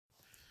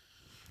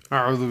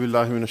أعوذ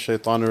بالله من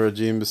الشيطان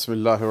الرجيم بسم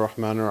الله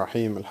الرحمن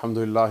الرحيم الحمد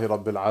لله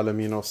رب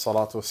العالمين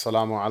والصلاة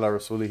والسلام على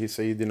رسوله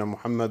سيدنا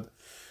محمد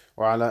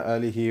وعلى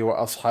آله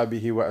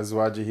وأصحابه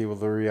وأزواجه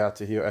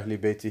وذرياته وأهل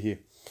بيته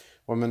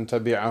ومن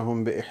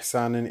تبعهم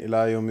بإحسان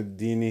إلى يوم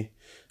الدين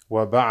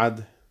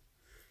وبعد.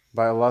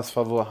 By Allah's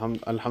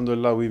fadl,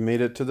 alhamdulillah, we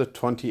made it to the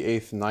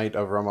 28th night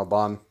of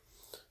Ramadan.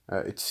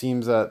 It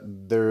seems that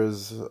there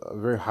is a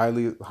very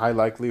high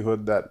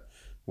likelihood that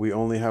we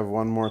only have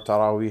one more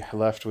Taraweeh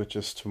left, which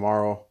is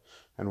tomorrow,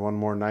 and one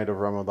more night of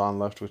Ramadan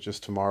left, which is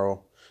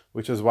tomorrow,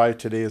 which is why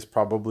today is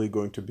probably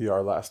going to be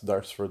our last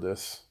dars for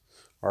this,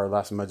 our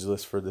last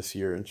Majlis for this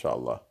year,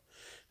 inshallah.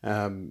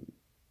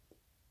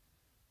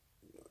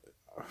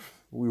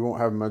 We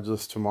won't have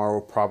Majlis tomorrow,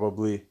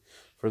 probably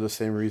for the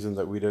same reason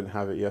that we didn't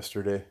have it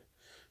yesterday,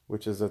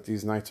 which is that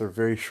these nights are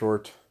very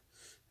short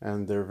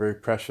and they're very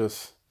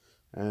precious,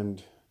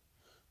 and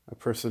a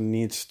person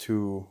needs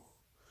to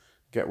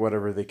get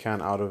whatever they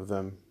can out of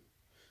them.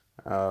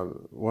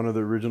 One of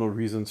the original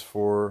reasons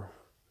for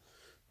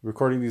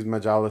recording these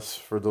majalis,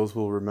 for those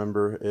who will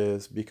remember,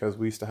 is because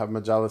we used to have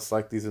majalis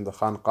like these in the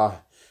Khanqah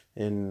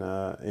in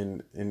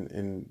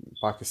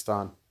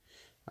Pakistan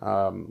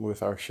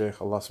with our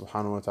Shaykh. Allah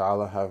subhanahu wa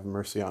ta'ala have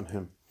mercy on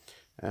him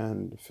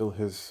and fill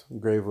his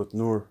grave with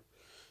nur.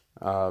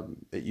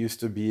 It used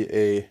to be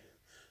a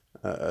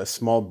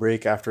small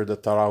break after the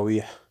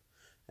Taraweeh,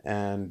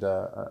 and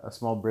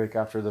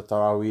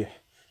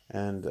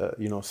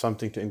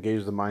something to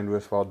engage the mind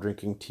with while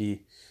drinking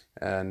tea,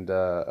 and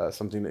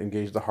something to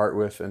engage the heart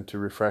with and to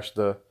refresh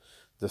the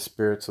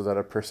spirit, so that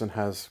a person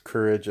has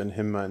courage and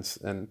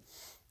himma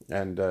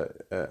and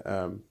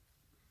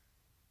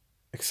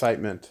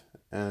excitement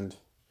and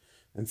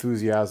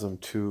enthusiasm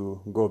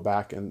to go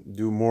back and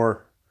do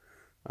more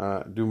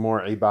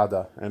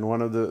ibadah. And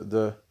one of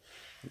the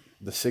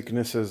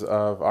sicknesses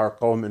of our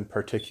qawm in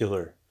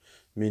particular,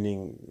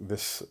 meaning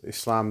this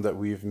Islam that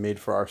we've made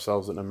for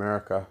ourselves in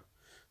America,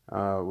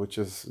 which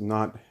is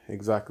not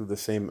exactly the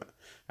same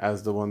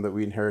as the one that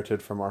we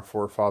inherited from our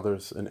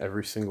forefathers in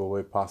every single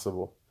way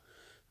possible.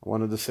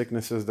 One of the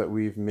sicknesses that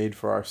we've made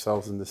for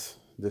ourselves in this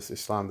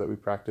Islam that we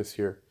practice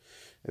here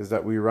is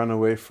that we run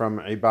away from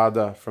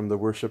ibadah, from the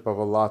worship of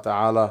Allah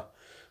Ta'ala,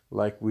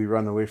 like we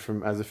run away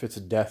from as if it's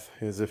death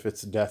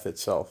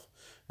itself,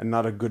 and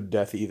not a good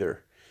death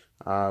either.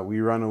 We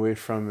run away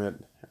from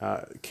it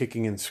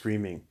kicking and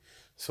screaming.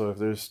 So if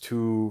there's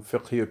two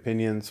fiqhi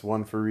opinions,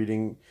 one for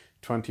reading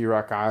 20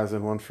 rak'ahs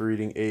and one for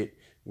reading 8,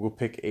 we'll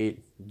pick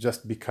 8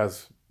 just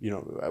because,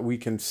 we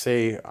can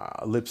say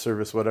lip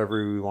service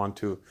whatever we want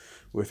to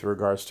with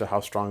regards to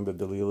how strong the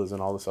dalil is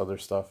and all this other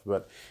stuff,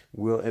 but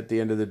we'll at the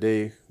end of the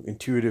day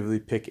intuitively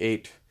pick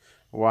 8.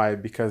 Why?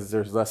 Because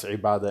there's less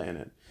ibadah in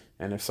it.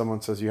 And if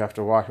someone says you have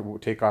to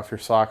take off your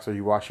socks or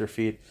you wash your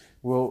feet,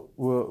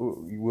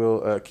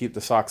 we'll keep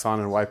the socks on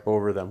and wipe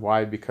over them.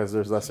 Why? Because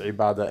there's less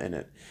ibadah in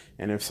it.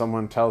 And if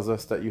someone tells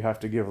us that you have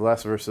to give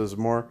less versus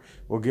more,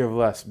 we'll give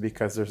less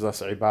because there's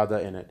less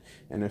ibadah in it.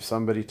 And if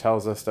somebody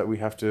tells us that we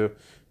have to,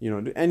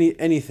 do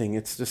anything,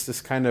 it's just this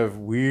kind of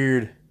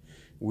weird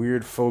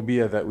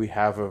phobia that we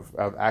have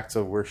of acts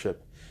of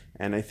worship.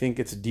 And I think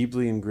it's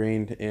deeply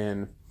ingrained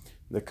in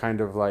the kind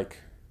of like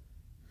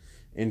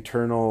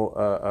internal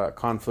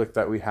conflict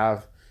that we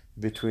have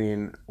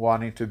between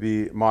wanting to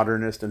be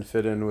modernist and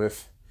fit in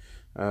with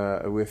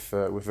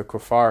the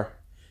kuffar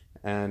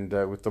and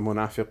with the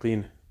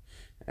munafiqeen,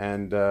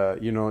 and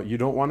you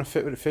don't want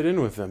to fit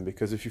in with them,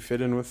 because if you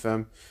fit in with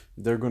them,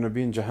 they're going to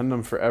be in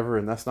Jahannam forever,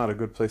 and that's not a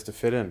good place to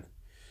fit in.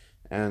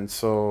 And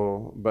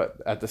so,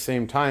 but at the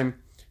same time,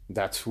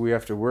 that's who we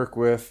have to work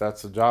with.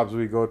 That's the jobs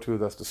we go to.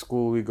 That's the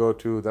school we go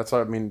to. That's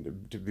what I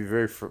mean. To be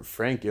very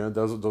frank,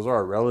 those are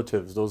our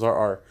relatives. Those are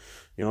our,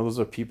 those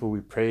are people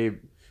we pray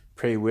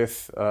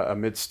with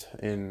amidst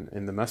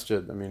in the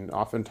masjid. I mean,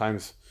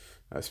 oftentimes,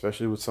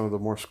 especially with some of the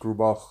more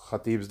screwball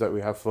khatibs that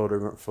we have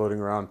floating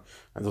around,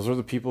 and those are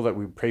the people that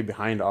we pray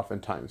behind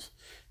oftentimes.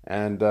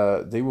 And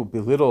they will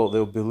belittle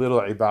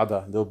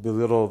ibadah. They'll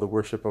belittle the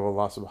worship of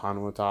Allah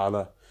subhanahu wa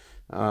ta'ala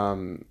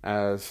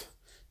as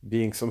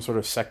being some sort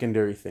of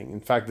secondary thing. In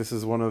fact, this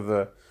is one of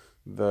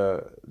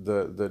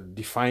the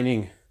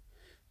defining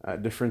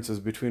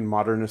differences between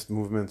modernist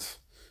movements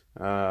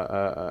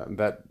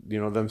that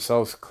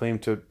themselves claim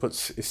to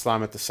put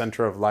Islam at the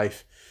center of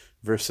life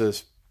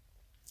versus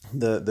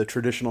the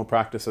traditional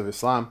practice of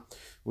Islam,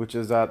 which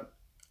is that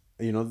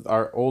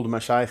our old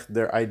mashayikh,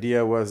 their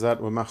idea was that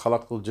وَمَا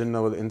خَلَقْتُ الْجِنَّ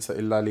وَالْإِنسَ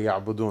إِلَّا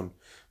لِيَعْبُدُونَ.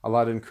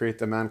 Allah didn't create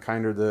the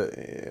mankind or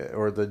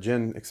the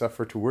jinn except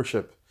for to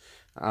worship.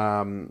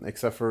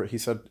 Except for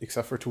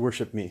to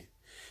worship me.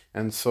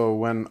 And so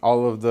when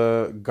all of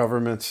the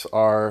governments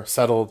are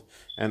settled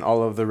and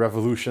all of the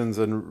revolutions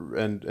and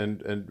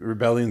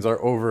rebellions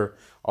are over,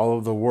 all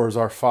of the wars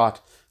are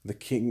fought,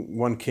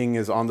 one king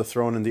is on the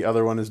throne and the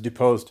other one is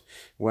deposed,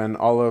 when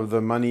all of the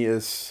money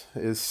is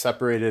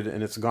separated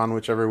and it's gone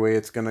whichever way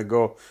it's going to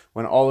go,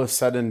 when all is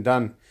said and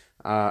done,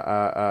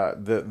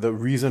 the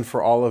reason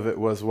for all of it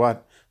was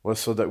what? was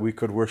so that we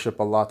could worship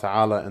Allah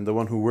Ta'ala, and the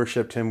one who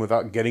worshipped Him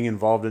without getting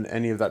involved in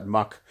any of that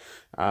muck,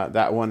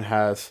 that one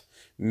has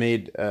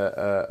made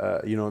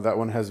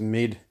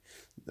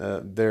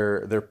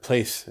their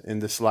place in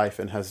this life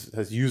and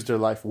has used their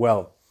life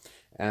well.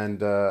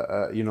 And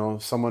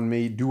someone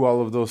may do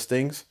all of those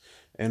things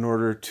in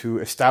order to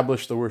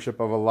establish the worship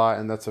of Allah,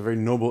 and that's a very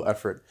noble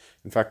effort.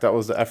 In fact, that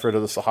was the effort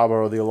of the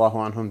Sahaba radiallahu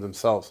anhum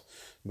themselves.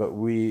 But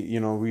we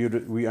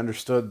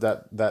understood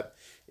that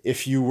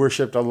if you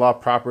worshipped Allah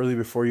properly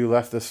before you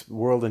left this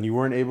world and you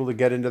weren't able to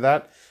get into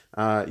that,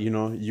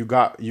 you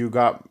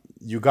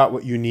got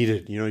what you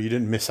needed. You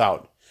didn't miss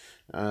out.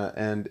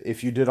 And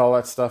if you did all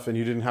that stuff and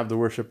you didn't have the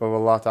worship of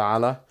Allah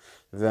Ta'ala,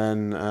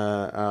 then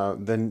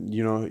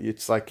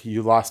it's like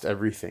you lost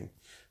everything.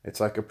 It's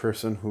like a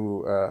person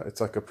who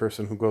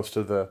goes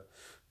to the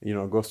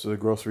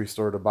grocery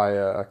store to buy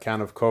a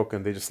can of Coke,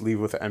 and they just leave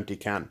with an empty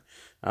can.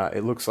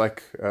 It looks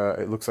like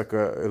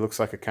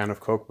a can of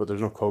Coke, but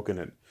there's no Coke in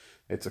it.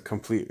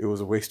 It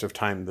was a waste of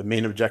time. The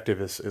main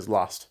objective is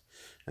lost.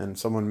 And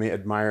someone may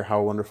admire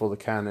how wonderful the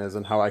can is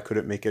and how I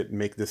couldn't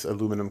make this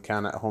aluminum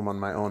can at home on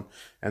my own,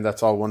 and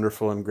that's all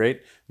wonderful and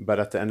great. But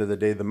at the end of the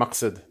day, the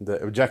maqsad,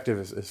 the objective,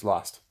 is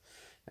lost.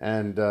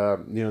 And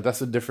that's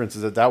the difference.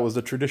 Is that was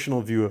the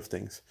traditional view of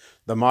things.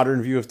 The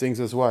modern view of things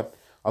is what?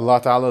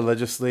 Allah Ta'ala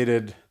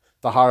legislated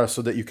tahara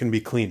so that you can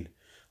be clean.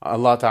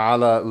 Allah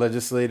Ta'ala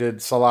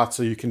legislated salat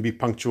so you can be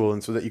punctual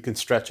and so that you can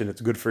stretch and it's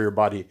good for your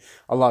body.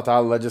 Allah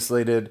Ta'ala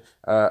legislated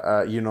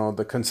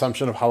the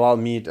consumption of halal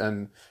meat,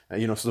 and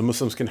so the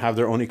Muslims can have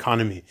their own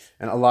economy.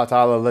 And Allah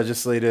Ta'ala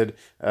legislated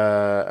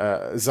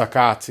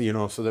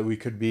zakat, so that we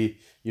could be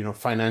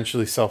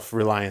financially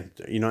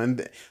self-reliant,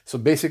 and so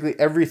basically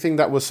everything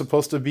that was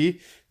supposed to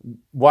be,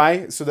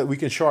 why? So that we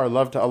can show our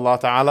love to Allah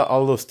Ta'ala.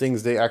 All those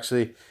things, they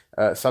actually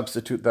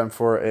substitute them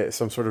for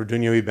some sort of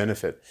dunyawi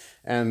benefit.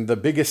 And the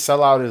biggest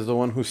sellout is the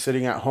one who's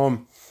sitting at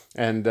home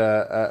and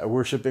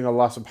worshipping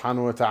Allah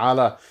subhanahu wa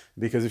ta'ala,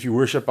 because if you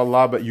worship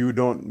Allah but you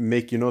don't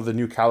make the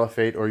new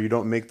caliphate, or you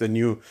don't make the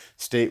new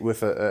state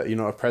with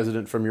a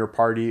president from your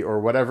party or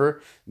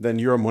whatever, then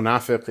you're a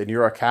munafiq and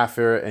you're a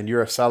kafir and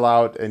you're a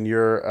sellout and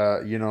you're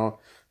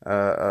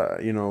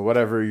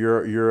whatever,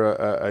 you're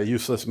a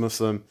useless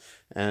Muslim.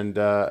 And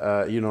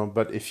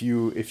but if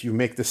you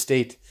make the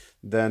state,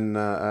 then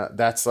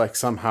that's like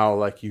somehow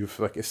like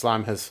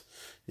Islam has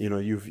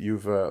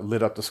you've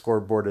lit up the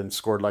scoreboard and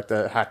scored like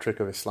the hat trick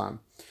of Islam.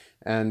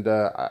 And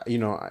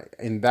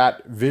in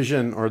that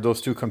vision, or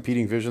those two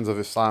competing visions of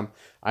Islam,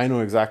 I know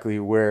exactly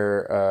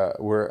where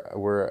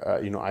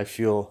I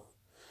feel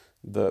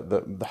the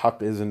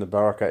haqq is and the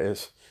barakah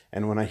is.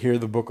 And when I hear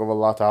the book of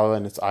Allah Ta'ala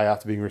and its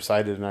ayat being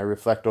recited, and I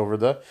reflect over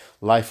the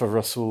life of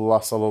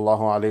Rasulullah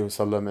Sallallahu Alaihi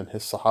Wasallam and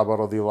his Sahaba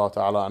Radiallahu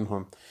Ta'ala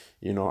Anhum,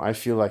 I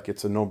feel like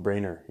it's a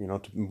no-brainer,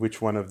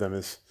 which one of them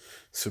is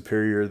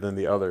superior than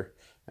the other.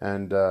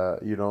 And,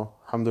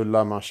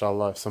 alhamdulillah,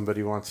 mashallah, if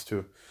somebody wants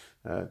to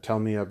tell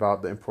me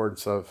about the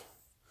importance of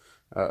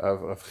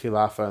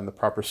khilafah and the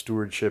proper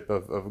stewardship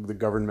of the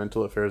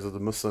governmental affairs of the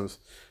Muslims,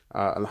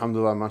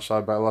 alhamdulillah,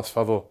 mashallah, by Allah's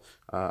fadl,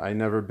 I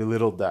never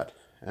belittled that.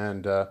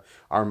 And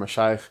our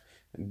mashayikh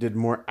did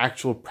more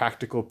actual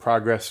practical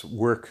progress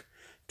work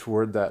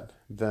toward that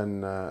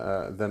than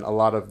a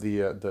lot of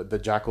the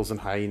jackals and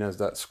hyenas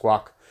that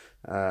squawk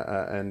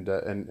and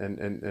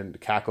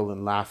cackle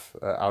and laugh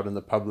out in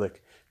the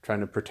public, trying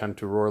to pretend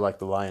to roar like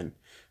the lion.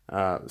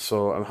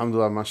 So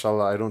alhamdulillah,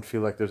 mashallah, I don't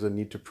feel like there's a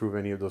need to prove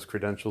any of those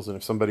credentials. And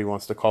if somebody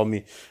wants to call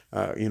me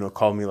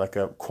like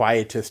a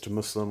quietist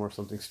Muslim or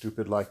something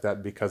stupid like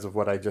that because of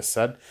what I just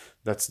said,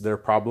 that's their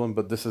problem.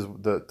 But this is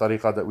the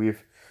tariqah that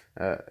we've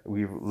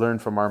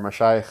learned from our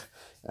mashayikh,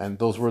 and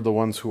those were the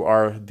ones who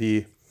are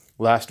the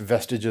last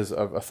vestiges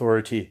of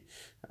authority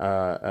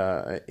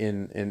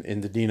in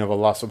the deen of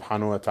Allah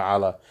subhanahu wa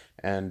ta'ala.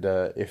 And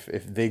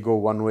if they go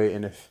one way,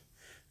 and if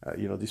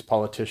these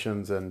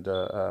politicians and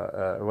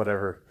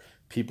whatever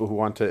people who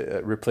want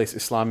to replace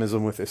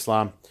Islamism with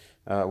Islam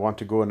want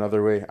to go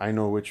another way, I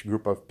know which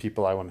group of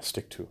people I want to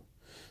stick to.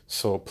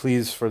 So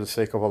please, for the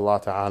sake of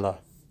Allah Ta'ala,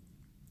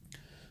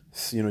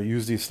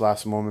 use these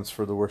last moments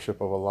for the worship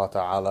of Allah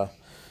Ta'ala.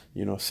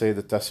 Say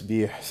the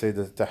tasbih, say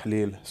the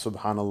tahleel,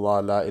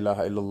 subhanallah, la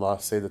ilaha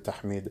illallah, say the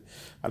tahmid,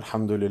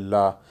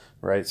 alhamdulillah,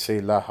 right? Say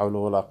la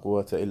hawla wa la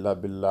quwwata illa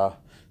billah.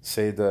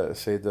 Say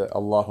the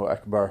Allahu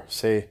Akbar.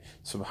 Say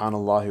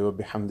Subhanallah wa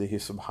bihamdihi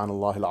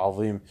Subhanallah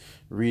al-Azim.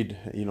 Read,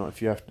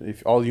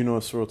 if all you know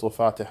is Surah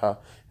Al-Fatiha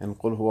and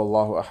Qul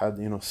Huwallahu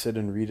Ahad, sit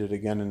and read it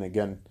again and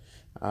again.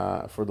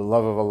 For the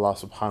love of Allah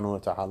Subhanahu wa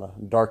Ta'ala.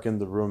 Darken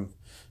the room,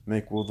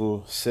 make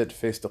wudu, sit,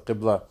 face the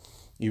Qibla.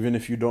 Even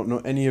if you don't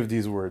know any of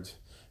these words,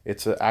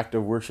 it's an act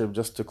of worship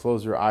just to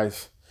close your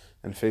eyes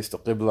and face the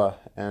Qibla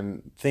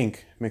and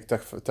think, make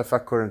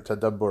tafakkur and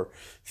tadabbur,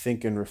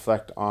 think and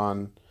reflect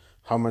on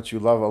how much you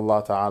love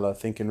Allah Ta'ala.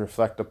 Think and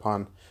reflect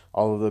upon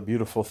all of the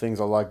beautiful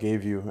things Allah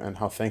gave you and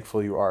how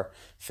thankful you are.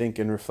 Think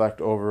and reflect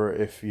over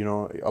if,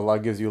 Allah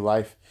gives you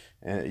life,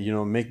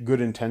 and, make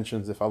good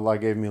intentions. If Allah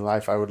gave me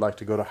life, I would like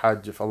to go to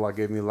Hajj. If Allah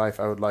gave me life,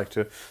 I would like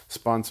to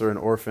sponsor an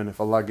orphan.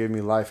 If Allah gave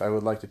me life, I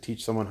would like to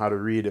teach someone how to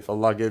read. If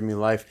Allah gave me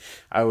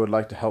life, I would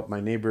like to help my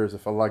neighbors.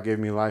 If Allah gave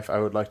me life, I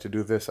would like to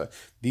do this.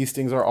 These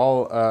things are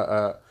all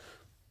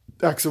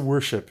acts of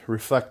worship.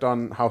 Reflect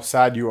on how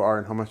sad you are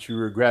and how much you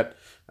regret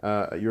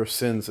your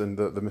sins and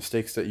the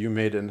mistakes that you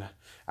made, and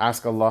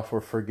ask Allah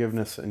for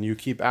forgiveness. And you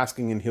keep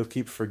asking and He'll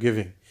keep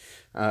forgiving.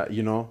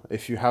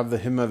 If you have the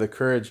himmah, the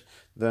courage,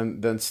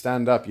 then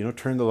stand up,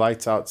 turn the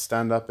lights out,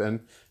 stand up and,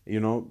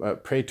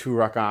 pray 2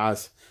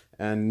 rak'ahs,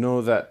 and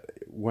know that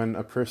when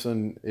a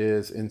person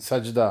is in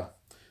sajda,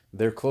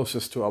 they're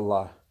closest to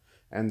Allah.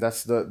 And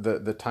that's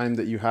the time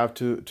that you have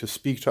to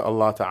speak to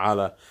Allah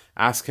Ta'ala.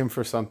 Ask Him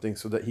for something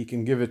so that He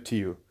can give it to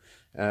you.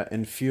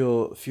 And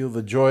feel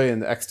the joy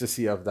and the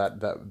ecstasy of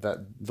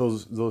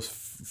those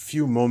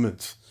few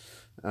moments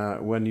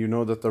when you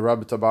know that the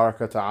Rabb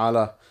Tabaraka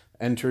Ta'ala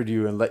entered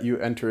you and let you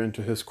enter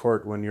into His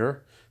court, when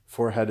your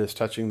forehead is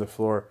touching the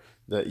floor,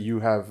 that you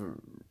have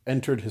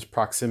entered His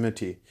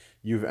proximity.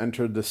 You've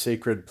entered the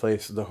sacred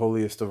place, the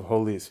holiest of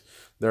holies.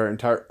 There are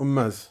entire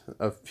ummahs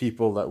of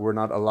people that were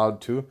not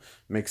allowed to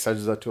make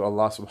sajda to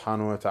Allah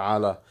subhanahu wa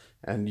ta'ala.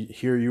 And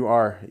here you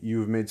are,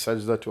 you've made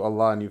sajda to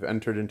Allah and you've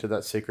entered into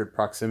that sacred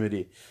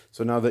proximity.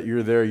 So now that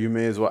you're there, you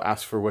may as well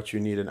ask for what you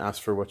need and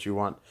ask for what you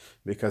want.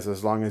 Because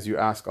as long as you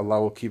ask,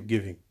 Allah will keep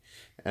giving.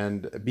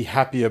 And be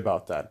happy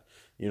about that.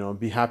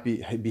 Be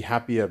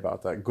happy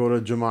about that. Go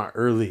to Jummah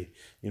early.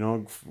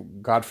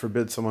 God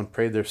forbid someone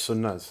prayed their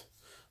sunnahs.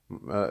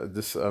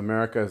 This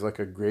America is like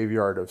a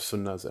graveyard of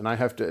sunnahs. And I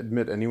have to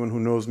admit, anyone who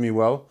knows me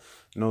well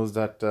knows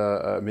that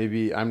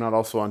maybe I'm not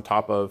also on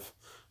top of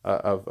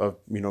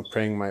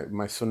praying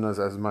my sunnahs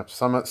as much.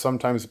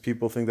 Sometimes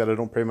people think that I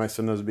don't pray my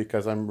sunnahs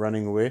because I'm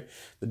running away.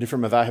 The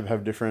different madhahib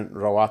have different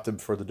rawatib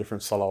for the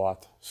different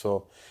salawat.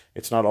 So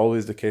it's not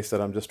always the case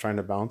that I'm just trying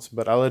to bounce.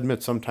 But I'll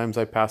admit, sometimes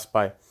I pass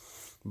by.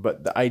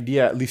 But the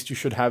idea, at least you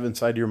should have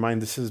inside your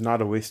mind, this is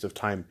not a waste of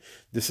time.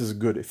 This is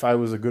good. If I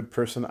was a good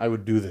person, I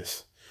would do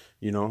this.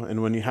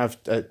 And when you have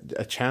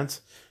a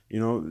chance,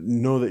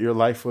 know that your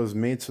life was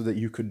made so that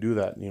you could do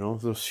that.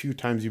 Those few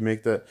times you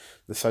make the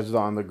sajda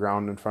on the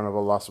ground in front of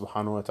Allah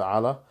subhanahu wa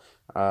ta'ala,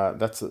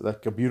 that's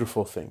like a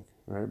beautiful thing,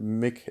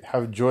 right?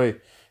 Have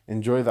joy,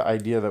 enjoy the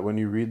idea that when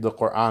you read the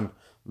Quran,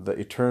 the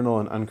eternal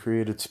and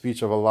uncreated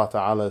speech of Allah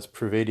ta'ala is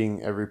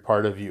pervading every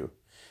part of you.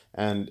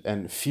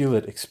 And feel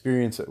it,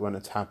 experience it when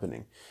it's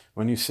happening.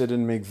 When you sit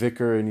and make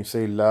dhikr and you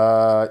say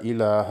La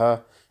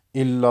ilaha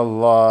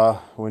illallah,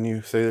 when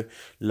you say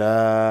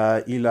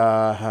La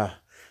ilaha,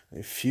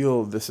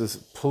 feel this is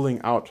pulling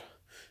out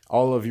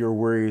all of your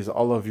worries,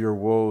 all of your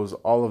woes,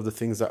 all of the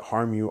things that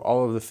harm you,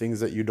 all of the things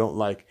that you don't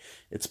like.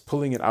 It's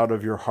pulling it out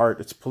of your heart,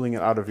 it's pulling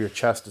it out of your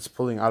chest, it's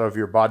pulling out of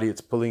your body,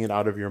 it's pulling it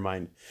out of your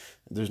mind.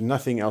 There's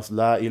nothing else.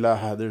 La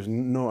ilaha, there's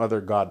no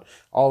other God.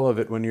 All of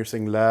it, when you're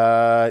saying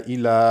La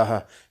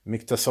ilaha,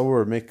 make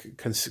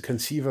tasawwur,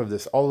 conceive of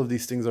this. All of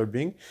these things are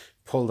being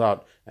pulled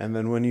out. And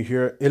then when you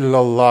hear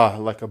illallah,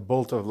 like a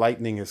bolt of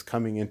lightning is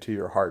coming into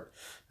your heart.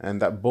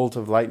 And that bolt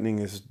of lightning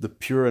is the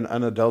pure and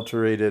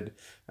unadulterated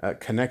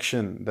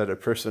connection that a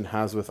person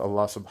has with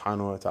Allah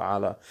subhanahu wa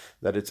ta'ala,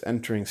 that it's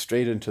entering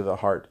straight into the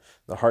heart.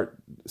 The heart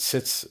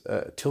sits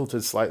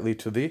tilted slightly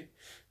to the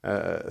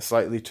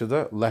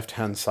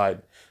left-hand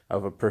side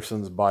of a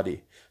person's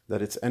body,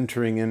 that it's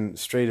entering in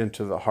straight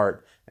into the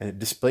heart, and it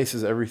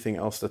displaces everything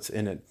else that's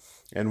in it.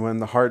 And when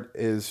the heart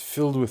is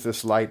filled with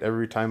this light,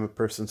 every time a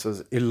person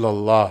says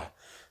illallah,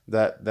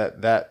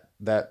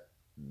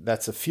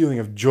 that's a feeling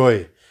of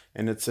joy,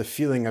 and it's a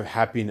feeling of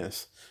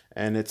happiness.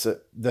 And it's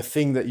the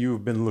thing that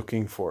you've been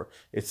looking for.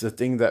 It's the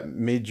thing that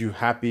made you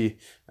happy,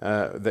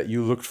 that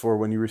you looked for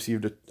when you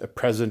received a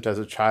present as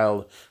a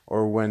child,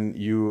 or when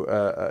you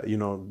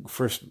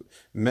first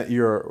met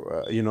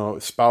your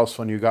spouse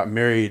when you got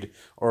married,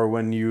 or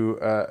when you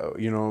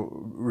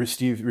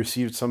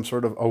received some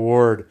sort of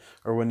award,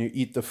 or when you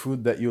eat the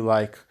food that you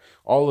like.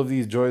 All of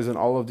these joys and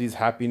all of these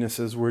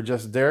happinesses were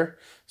just there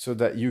so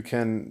that you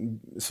can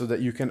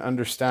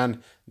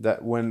understand that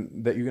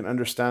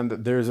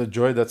there is a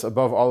joy that's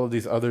above all of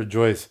these other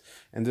joys,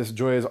 and this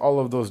joy is all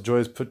of those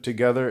joys put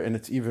together, and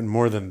it's even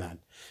more than that.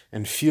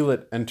 And feel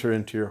it enter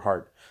into your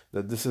heart,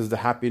 that this is the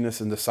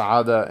happiness and the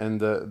sa'ada and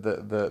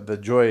the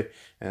joy,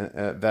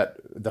 that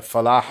the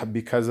falah,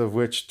 because of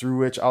which, through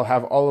which I'll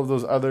have all of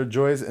those other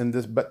joys,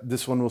 but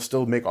this one will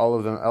still make all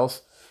of them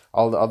else.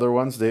 All the other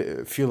ones,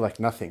 they feel like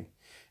nothing.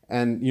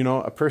 And,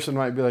 a person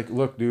might be like,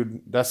 look,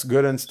 dude, that's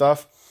good and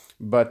stuff,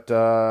 but,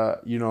 I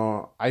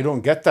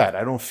don't get that.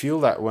 I don't feel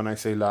that when I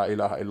say La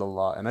ilaha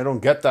illallah. And I don't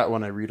get that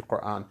when I read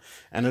Quran.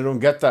 And I don't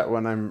get that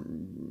when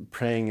I'm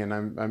praying and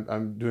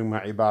I'm doing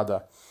my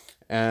ibadah.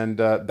 And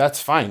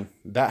that's fine.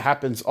 That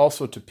happens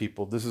also to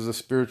people. This is a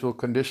spiritual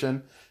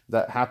condition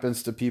that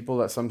happens to people,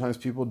 that sometimes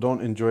people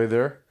don't enjoy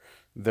their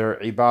their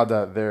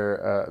ibadah,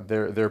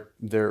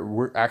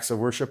 their acts of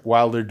worship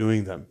while they're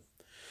doing them.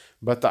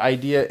 But the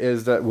idea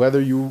is that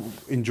whether you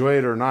enjoy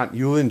it or not,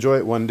 you'll enjoy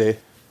it one day.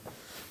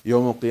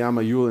 Yawm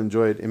al-Qiyamah, you'll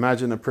enjoy it.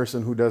 Imagine a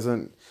person who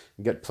doesn't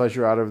get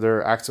pleasure out of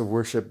their acts of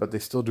worship, but they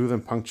still do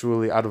them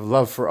punctually out of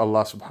love for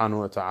Allah subhanahu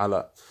wa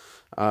ta'ala.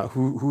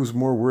 Who's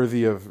more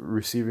worthy of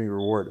receiving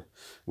reward?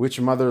 Which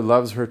mother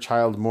loves her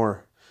child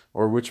more?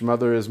 Or which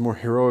mother is more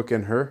heroic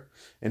in her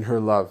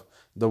love?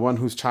 The one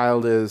whose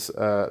child is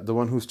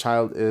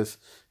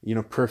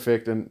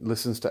perfect and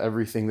listens to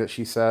everything that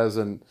she says,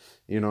 and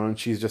and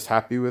she's just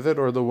happy with it,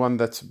 or the one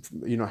that's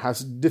has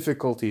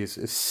difficulties,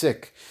 is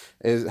sick,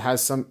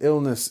 has some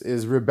illness,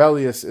 is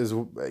rebellious, is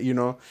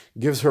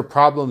gives her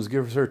problems,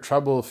 gives her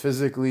trouble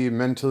physically,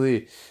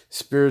 mentally,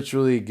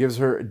 spiritually, gives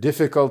her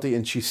difficulty,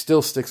 and she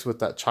still sticks with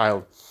that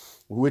child.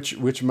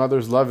 Which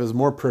mother's love is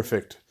more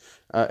perfect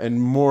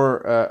and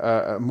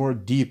more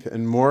deep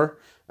and more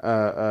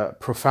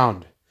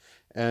profound?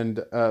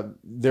 And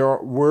there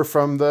were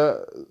from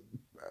the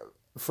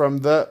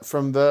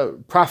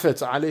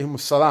prophets alayhimus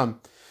salam,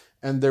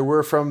 and there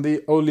were from the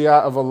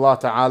awliya of Allah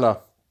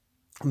Ta'ala,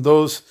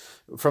 those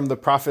from the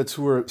prophets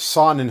who were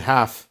sawn in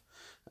half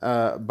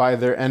by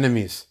their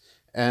enemies,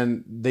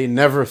 and they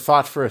never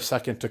thought for a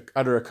second to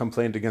utter a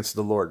complaint against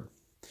the Lord.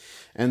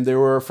 And there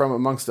were from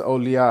amongst the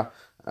awliya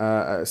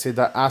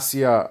Sayyidah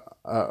Asiya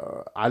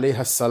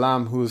alayha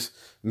salam, who's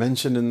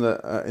mentioned in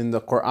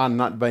the Quran,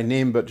 not by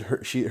name, but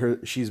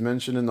she's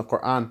mentioned in the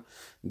Quran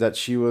that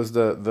she was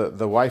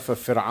the wife of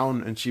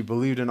Fir'aun, and she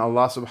believed in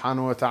Allah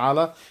subhanahu wa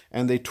ta'ala,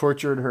 and they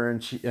tortured her,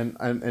 and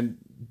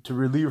to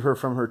relieve her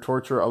from her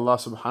torture, Allah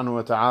subhanahu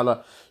wa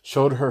ta'ala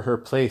showed her her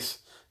place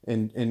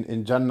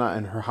in Jannah,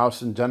 and her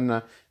house in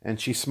Jannah, and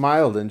she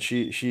smiled, and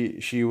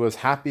she was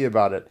happy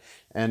about it.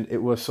 And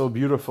it was so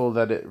beautiful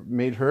that it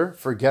made her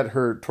forget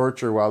her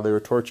torture while they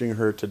were torturing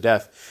her to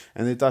death.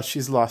 And they thought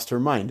she's lost her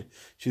mind.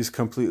 She's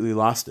completely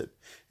lost it.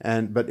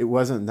 But it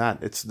wasn't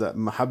that. It's the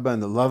mahabba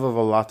and the love of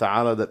Allah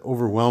Ta'ala that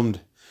overwhelmed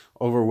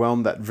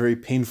that very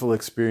painful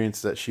experience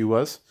that she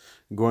was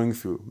going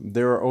through.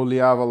 There are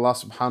awliya of Allah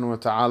subhanahu wa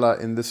ta'ala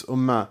in this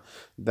ummah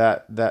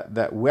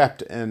that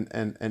wept and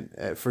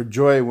for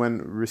joy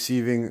when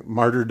receiving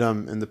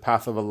martyrdom in the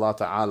path of Allah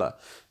Ta'ala.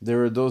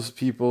 There are those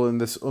people in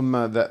this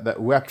ummah that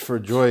wept for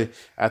joy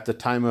at the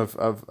time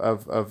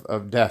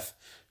of death.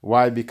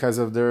 Why? Because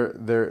of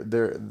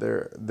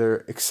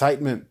their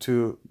excitement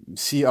to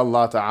see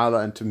Allah Ta'ala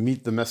and to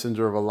meet the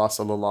Messenger of Allah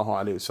Sallallahu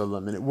Alaihi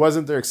Wasallam. And it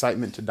wasn't their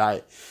excitement to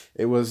die.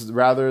 It was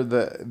rather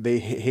they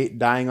hate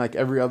dying like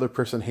every other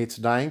person hates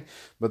dying.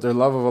 But their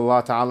love of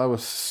Allah Ta'ala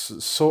was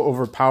so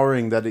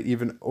overpowering that it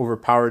even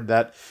overpowered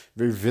that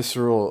very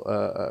visceral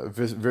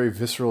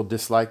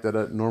dislike that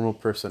a normal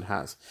person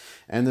has.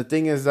 And the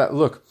thing is that,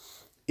 look,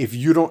 if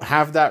you don't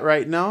have that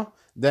right now,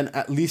 then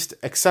at least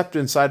accept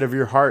inside of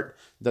your heart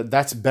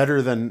that's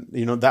better than,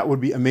 that would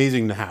be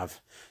amazing to have.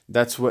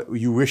 That's what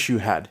you wish you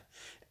had.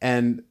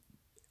 And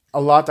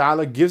Allah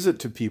Ta'ala gives it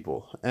to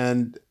people.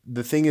 And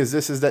the thing is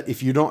that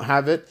if you don't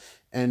have it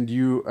and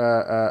you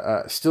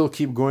still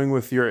keep going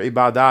with your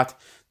ibadat,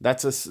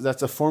 that's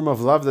a form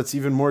of love that's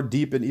even more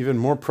deep and even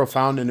more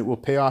profound, and it will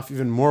pay off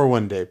even more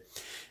one day.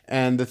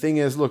 And the thing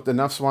is, look, the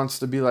nafs wants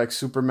to be like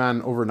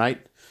Superman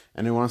overnight.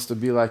 And it wants to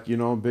be like, big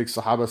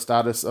Sahaba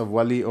status of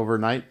wali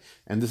overnight.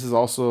 And this is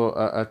also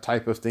a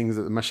type of things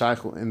that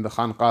mashayikh in the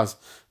khanqahs,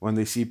 when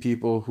they see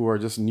people who are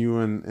just new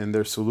in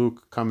their suluk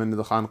come into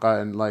the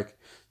khanqah and like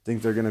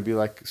think they're going to be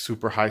like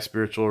super high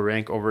spiritual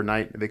rank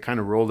overnight, they kind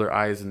of roll their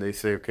eyes and they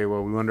say, okay,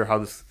 well, we wonder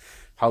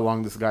how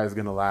long this guy is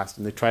going to last.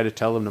 And they try to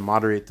tell them to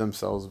moderate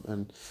themselves.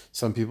 And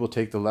some people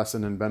take the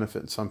lesson and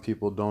benefit, and some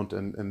people don't,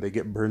 and they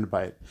get burned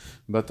by it.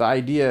 But the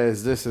idea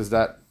is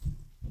that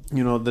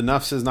the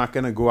nafs is not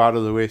going to go out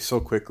of the way so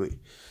quickly.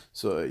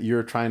 So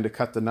you're trying to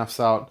cut the nafs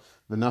out.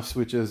 The nafs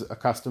which is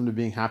accustomed to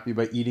being happy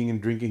by eating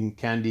and drinking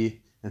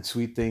candy and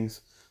sweet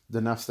things. The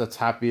nafs that's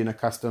happy and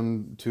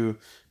accustomed to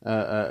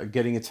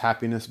getting its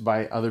happiness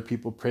by other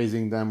people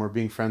praising them or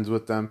being friends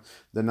with them.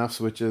 The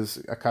nafs which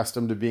is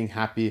accustomed to being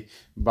happy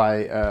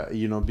by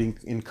being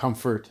in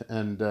comfort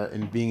and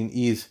in being in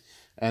ease.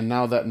 And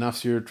now that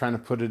nafs, you're trying to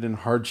put it in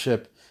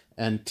hardship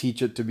and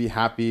teach it to be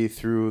happy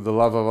through the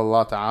love of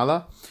Allah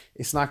Ta'ala.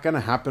 It's not going to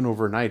happen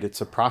overnight.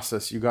 It's a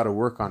process. You got to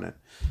work on it.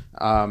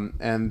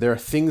 And there are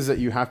things that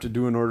you have to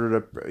do in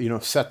order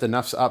to, set the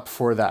nafs up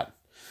for that.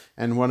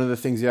 And one of the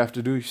things you have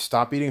to do is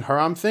stop eating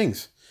haram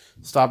things.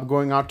 Stop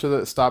going out to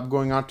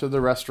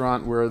the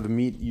restaurant where the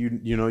meat,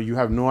 you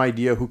have no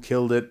idea who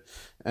killed it.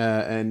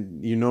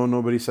 And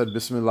nobody said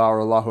Bismillah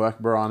or Allahu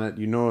Akbar on it.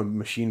 A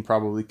machine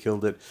probably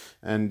killed it.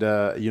 And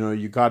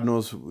God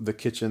knows the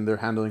kitchen, they're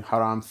handling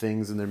haram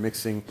things and they're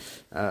mixing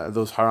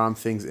those haram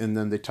things in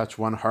them. They touch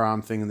one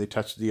haram thing and they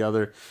touch the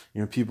other.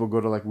 People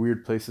go to like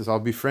weird places. I'll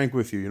be frank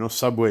with you.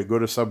 Subway. Go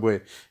to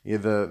Subway.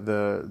 Even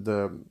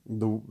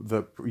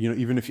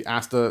if you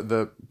ask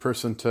the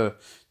person to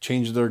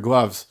change their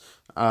gloves.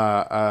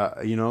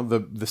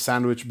 The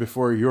sandwich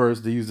before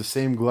yours, they use the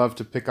same glove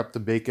to pick up the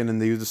bacon,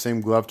 and they use the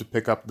same glove to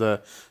pick up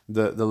the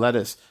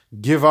lettuce.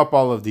 Give up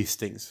all of these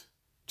things.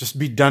 Just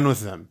be done with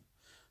them.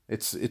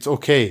 It's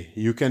okay.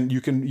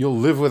 You'll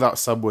live without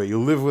Subway.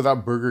 You'll live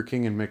without Burger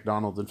King and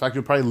McDonald's. In fact,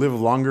 you'll probably live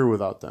longer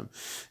without them.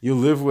 You'll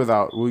live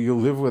without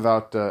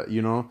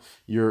your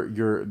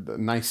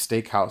nice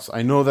steakhouse.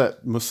 I know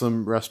that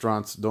Muslim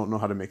restaurants don't know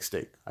how to make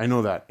steak. I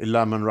know that.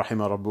 Illa man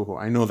rahima rabbuhu.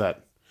 I know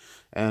that.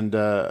 And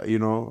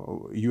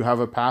you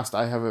have a past,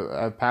 I have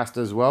a past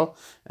as well,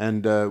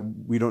 and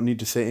we don't need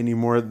to say any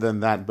more than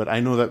that. But I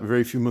know that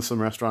very few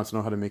Muslim restaurants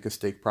know how to make a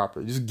steak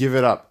properly. Just give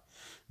it up.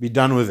 Be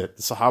done with it.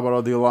 The Sahaba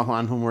radiallahu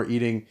anhum were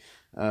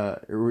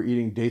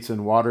eating dates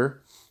and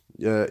water.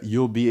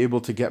 You'll be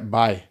able to get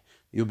by.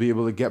 You'll be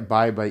able to get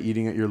by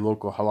eating at your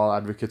local halal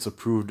advocates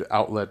approved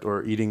outlet,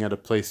 or eating at a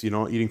place,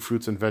 eating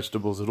fruits and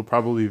vegetables. It'll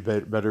probably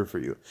be better for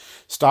you.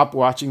 Stop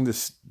watching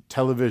this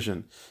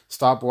television.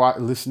 Stop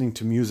listening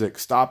to music.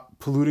 Stop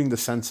polluting the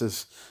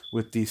senses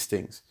with these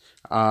things.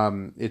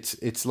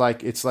 It's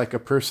like a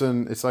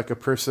person,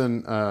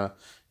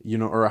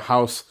 or a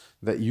house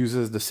that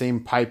uses the same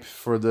pipe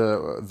for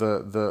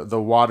the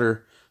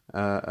water,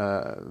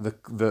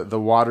 the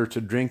water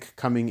to drink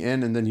coming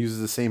in, and then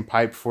uses the same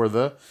pipe for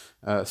the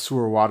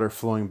sewer water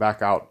flowing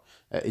back out.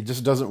 It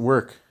just doesn't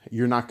work.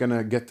 You're not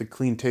gonna get the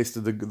clean taste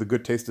of the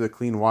good taste of the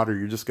clean water.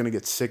 You're just gonna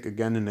get sick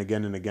again and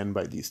again and again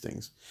by these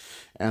things.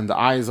 And the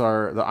eyes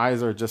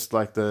are just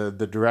like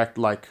the direct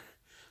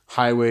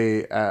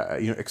highway,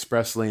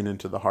 express lane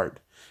into the heart.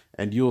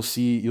 And you'll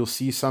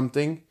see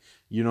something,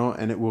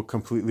 and it will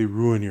completely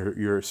ruin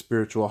your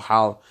spiritual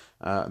hal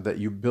that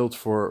you built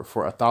for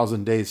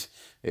 1,000 days.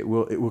 It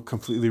will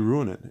completely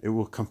ruin it. It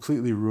will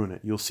completely ruin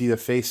it. You'll see the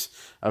face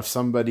of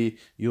somebody.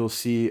 You'll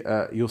see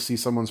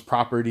someone's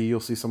property. You'll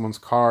see someone's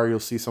car. You'll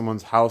see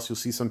someone's house. You'll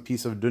see some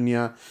piece of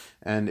dunya,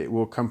 and it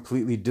will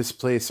completely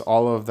displace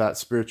all of that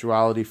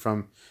spirituality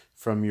from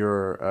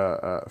your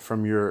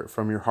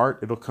heart.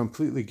 It'll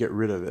completely get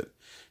rid of it.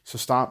 So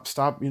stop.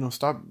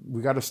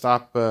 We got to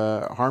stop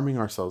harming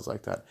ourselves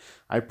like that.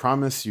 I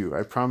promise you,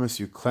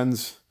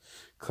 cleanse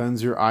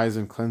your eyes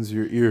and cleanse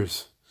your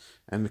ears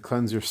and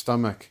cleanse your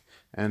stomach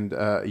and,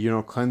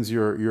 cleanse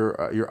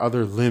your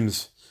other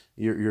limbs,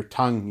 your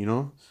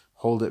tongue,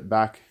 hold it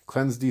back,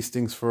 cleanse these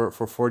things for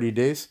 40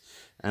 days.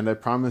 And I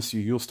promise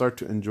you'll start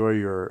to enjoy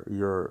your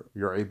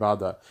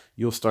ibadah.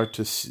 You'll start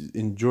to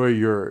enjoy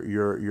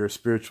your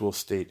spiritual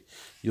state.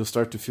 You'll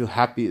start to feel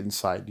happy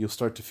inside. You'll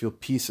start to feel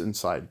peace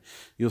inside.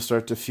 You'll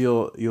start to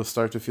feel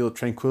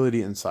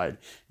tranquility inside.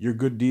 Your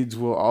good deeds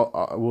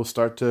will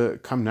start to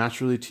come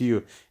naturally to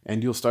you,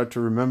 and you'll start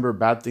to remember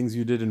bad things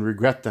you did and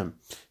regret them.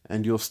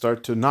 And you'll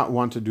start to not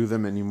want to do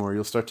them anymore.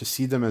 You'll start to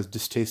see them as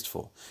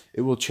distasteful.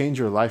 It will change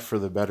your life for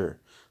the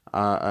better.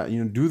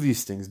 Do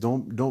these things.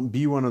 Don't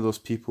be one of those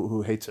people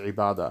who hates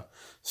ibadah.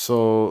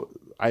 So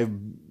I've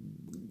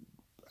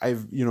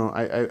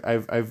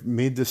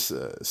made this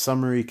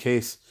summary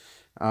case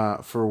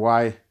for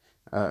why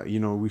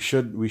we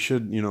should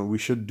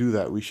do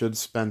that. We should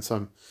spend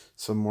some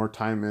more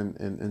time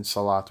in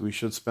salat. We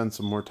should spend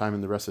some more time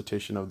in the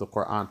recitation of the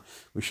Quran.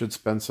 We should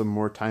spend some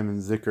more time in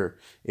zikr.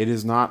 It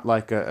is not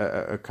like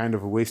a kind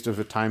of a waste of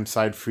a time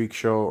side freak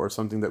show or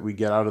something that we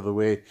get out of the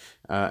way,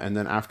 and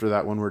then after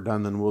that, when we're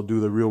done, then we'll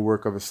do the real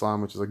work of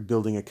Islam, which is like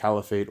building a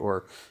caliphate,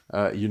 or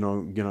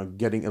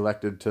getting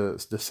elected to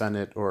the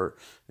Senate, or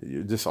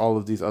just all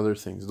of these other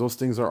things. Those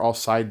things are all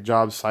side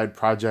jobs, side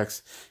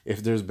projects.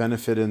 If there's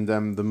benefit in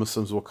them, the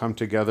Muslims will come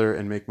together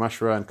and make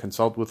mashra and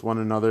consult with one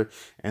another,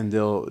 and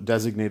they'll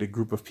designate a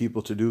group of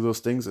people to do those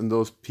things, and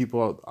those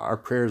people, our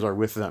prayers are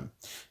with them.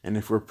 And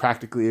if we're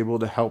practically able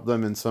to help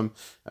them in some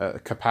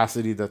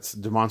capacity that's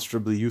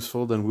demonstrably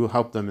useful, then we'll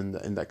help them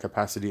in that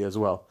capacity as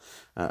well.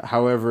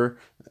 However,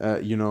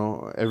 every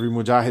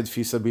mujahid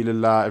fi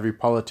sabilillah, every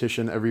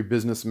politician, every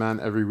businessman,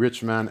 every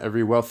rich man,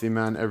 every wealthy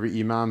man, every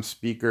imam,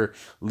 speaker,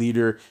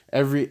 leader,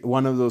 every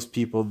one of those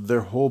people,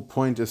 their whole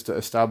point is to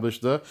establish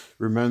the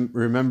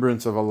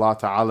remembrance of Allah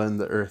Ta'ala in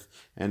the earth.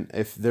 And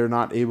if they're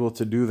not able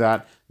to do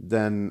that,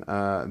 then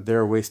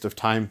they're a waste of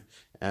time.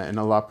 And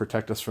Allah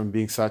protect us from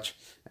being such.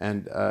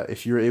 And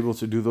if you're able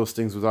to do those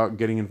things without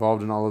getting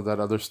involved in all of that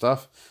other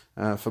stuff,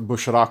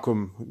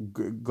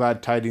 فَبُشْرَاكُمْ,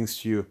 glad tidings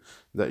to you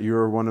that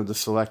you're one of the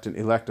select and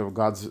elect of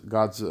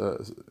God's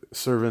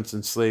servants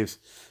and slaves,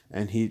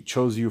 and He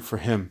chose you for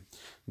Him,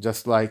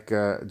 just like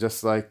the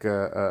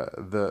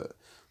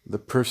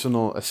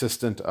personal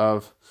assistant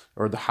of,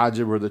 or the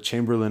hajib, or the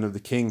chamberlain of the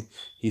king.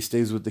 He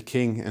stays with the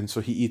king, and so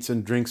he eats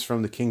and drinks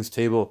from the king's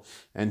table,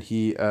 and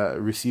he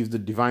receives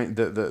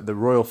the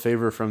royal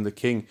favor from the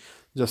king.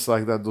 Just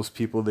like that, those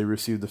people, they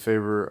receive the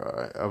favor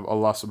of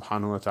Allah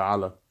subhanahu wa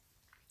ta'ala.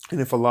 And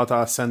if Allah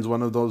Ta'ala sends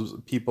one of those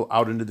people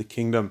out into the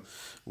kingdom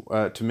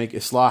to make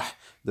islah,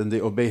 then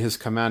they obey His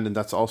command, and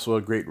that's also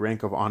a great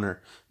rank of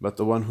honor. But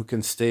the one who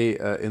can stay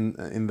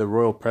in the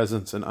royal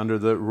presence and under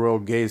the royal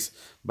gaze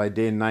by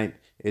day and night,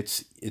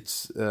 it's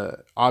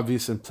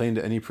obvious and plain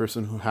to any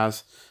person who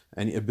has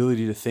any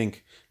ability to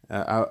think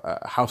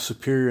how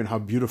superior and how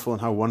beautiful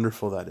and how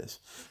wonderful that is.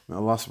 May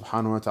Allah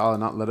subhanahu wa ta'ala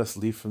not let us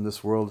leave from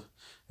this world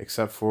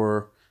except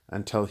for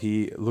until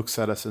He looks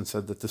at us and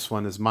said that this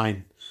one is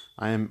mine.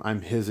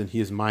 I'm His and He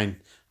is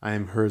mine. I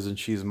am hers and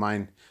she is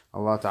mine.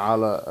 Allah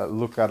Ta'ala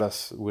look at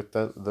us with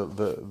the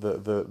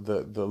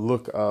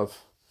look of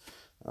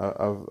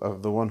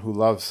the one who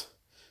loves,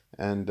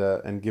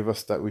 and give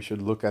us that we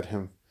should look at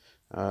Him,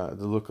 the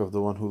look of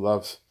the one who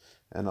loves,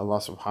 and Allah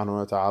Subhanahu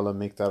wa Ta'ala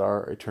make that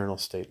our eternal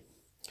state.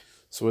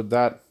 So with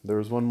that, there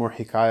is one more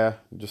hikayah,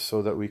 just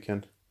so that we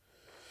can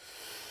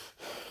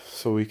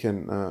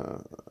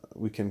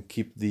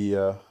keep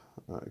the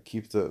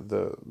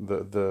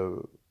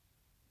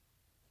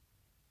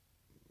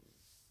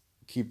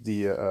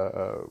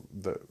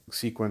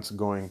sequence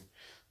going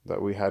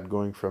that we had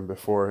going from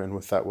before, and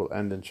with that we'll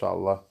end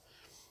inshallah.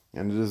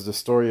 And it is the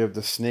story of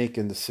the snake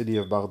in the city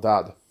of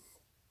Baghdad.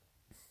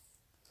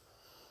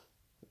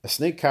 A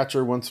snake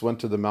catcher once went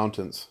to the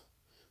mountains,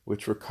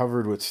 which were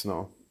covered with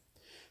snow.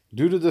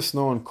 Due to the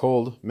snow and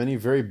cold, many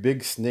very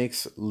big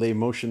snakes lay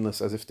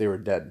motionless as if they were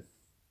dead.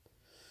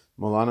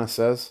 Maulana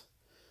says,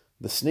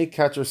 the snake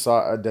catcher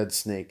saw a dead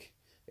snake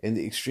in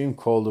the extreme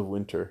cold of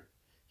winter.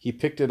 He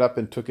picked it up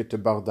and took it to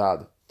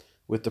Baghdad,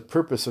 with the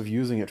purpose of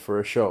using it for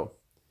a show.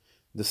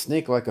 The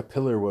snake, like a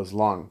pillar, was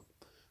long,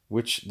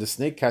 which the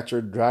snake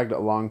catcher dragged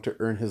along to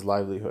earn his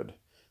livelihood.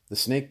 The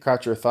snake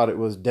catcher thought it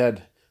was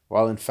dead,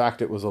 while in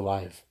fact it was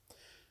alive.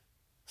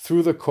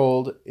 Through the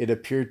cold, it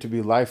appeared to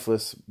be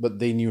lifeless, but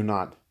they knew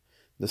not.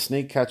 The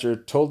snake catcher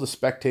told the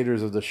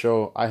spectators of the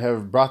show, I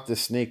have brought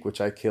this snake which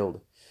I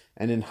killed,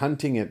 and in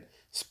hunting it,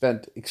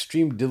 spent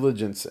extreme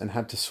diligence and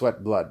had to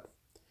sweat blood.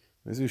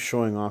 As he's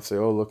showing off, say,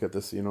 oh, look at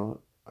this,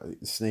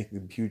 snake,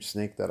 the huge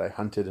snake that I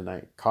hunted and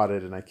I caught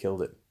it and I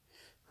killed it.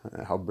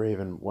 How brave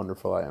and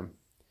wonderful I am.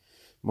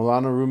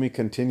 Maulana Rumi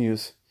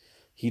continues,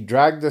 he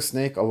dragged the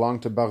snake along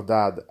to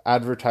Baghdad,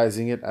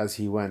 advertising it as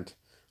he went,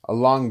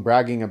 along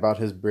bragging about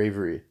his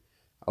bravery.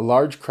 A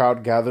large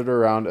crowd gathered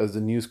around as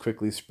the news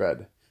quickly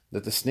spread,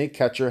 that the snake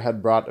catcher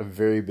had brought a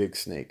very big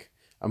snake,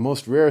 a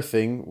most rare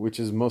thing, which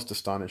is most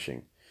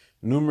astonishing.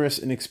 Numerous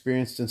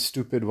inexperienced and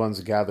stupid ones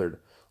gathered.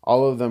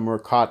 All of them were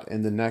caught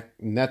in the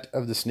net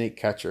of the snake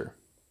catcher.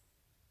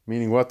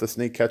 Meaning what? The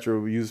snake catcher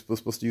was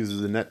supposed to use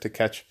as a net to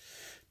catch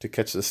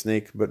the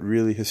snake, but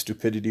really his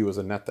stupidity was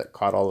a net that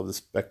caught all of the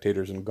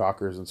spectators and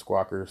gawkers and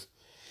squawkers.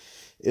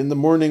 In the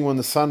morning, when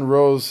the sun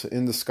rose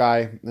in the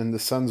sky and the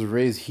sun's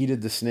rays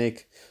heated the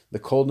snake, the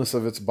coldness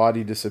of its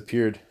body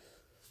disappeared.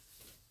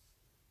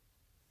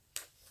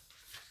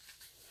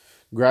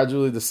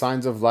 Gradually, the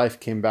signs of life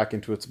came back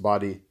into its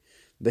body.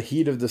 The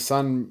heat of the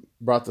sun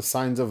brought the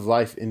signs of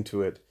life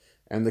into it,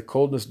 and the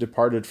coldness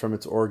departed from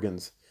its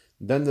organs.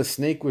 Then the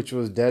snake which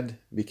was dead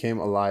became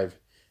alive,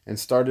 and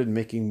started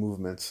making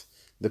movements.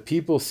 The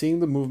people, seeing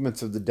the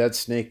movements of the dead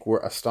snake, were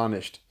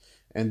astonished,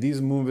 and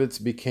these movements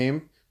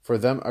became for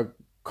them a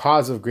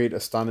cause of great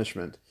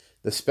astonishment.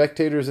 The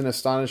spectators in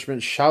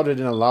astonishment shouted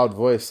in a loud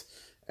voice,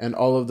 and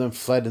all of them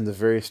fled in the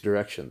various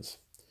directions.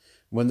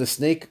 When the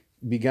snake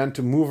began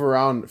to move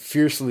around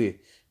fiercely,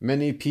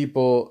 many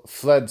people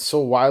fled so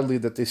wildly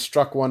that they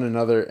struck one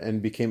another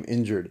and became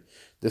injured.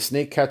 The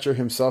snake catcher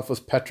himself was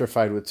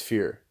petrified with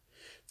fear.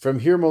 From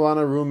here,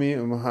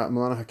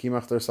 Maulana Hakim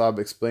Akhtar Sahib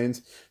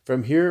explains,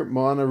 from here,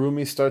 Maulana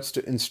Rumi starts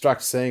to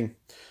instruct, saying,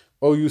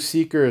 O you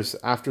seekers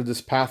after this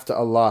path to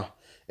Allah,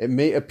 it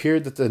may appear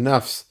that the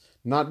nafs,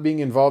 not being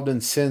involved in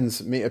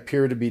sins, may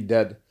appear to be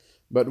dead,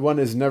 but one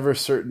is never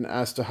certain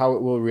as to how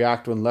it will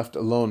react when left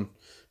alone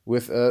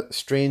with a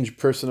strange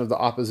person of the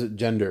opposite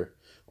gender,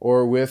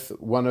 or with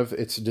one of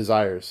its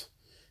desires.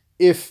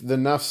 If the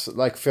nafs,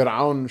 like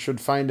Fir'aun, should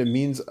find a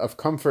means of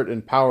comfort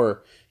and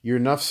power, your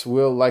nafs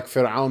will, like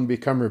Fir'aun,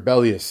 become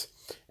rebellious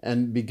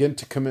and begin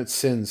to commit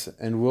sins,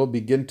 and will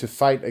begin to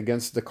fight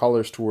against the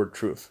callers toward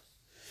truth.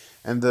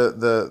 And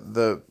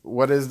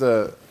what is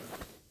the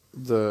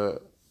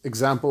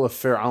example of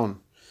Fir'aun?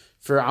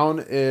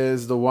 Fir'aun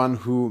is the one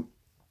who,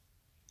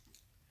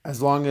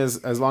 as long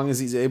as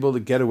he's able to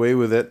get away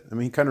with it,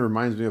 he kind of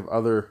reminds me of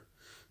other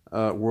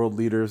world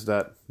leaders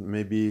that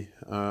may be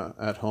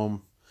at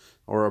home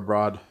or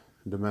abroad,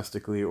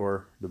 domestically.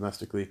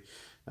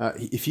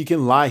 If he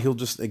can lie, he'll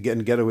just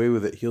get away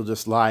with it. He'll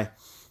just lie,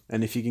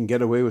 and if he can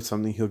get away with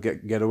something, he'll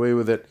get away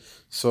with it.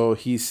 So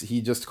he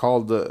just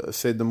called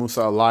Sayyidina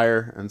Musa a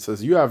liar and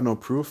says, "You have no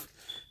proof,"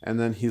 and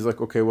then he's like,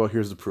 "Okay, well,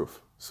 here's the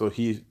proof." So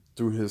he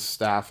threw his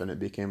staff, and it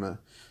became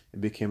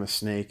a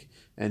snake,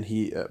 and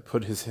he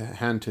put his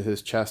hand to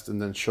his chest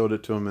and then showed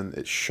it to him, and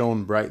it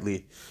shone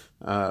brightly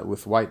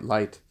with white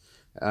light.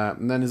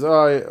 And then he's,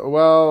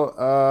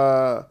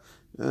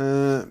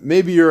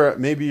 maybe you're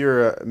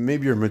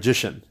a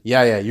magician.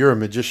 Yeah, you're a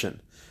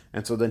magician.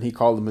 And so then he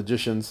called the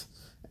magicians,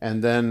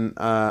 and then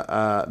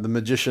the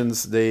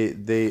magicians they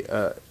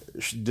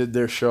did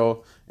their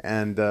show,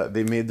 and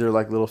they made their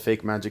like little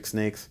fake magic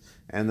snakes.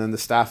 And then the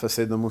staff of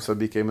Sayyidina Musa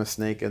became a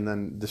snake, and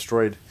then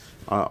destroyed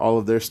all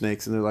of their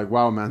snakes, and they're like,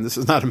 wow, man, this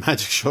is not a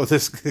magic show.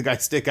 This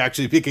guy's stick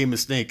actually became a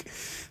snake.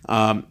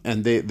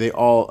 And they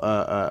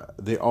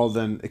all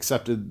then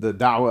accepted the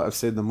da'wah of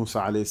Sayyidina Musa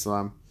alayhi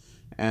salam.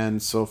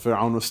 And so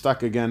Fir'aun was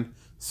stuck again.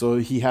 So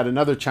he had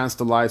another chance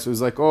to lie. So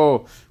he's like,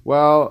 oh,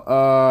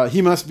 well,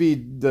 he must be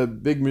the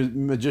big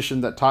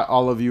magician that taught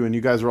all of you, and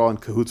you guys are all in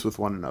cahoots with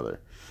one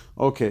another.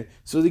 Okay,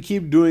 so they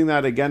keep doing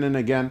that again and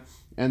again.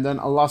 And then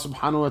Allah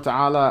subhanahu wa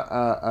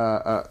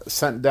ta'ala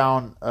sent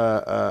down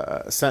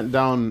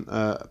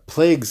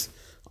plagues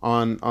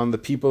on the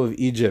people of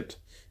Egypt.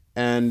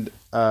 And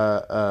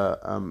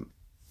then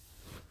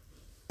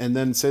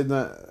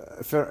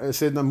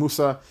Sayyidina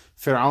Musa,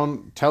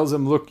 Fir'aun tells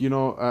him, look,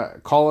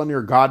 call on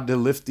your God to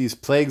lift these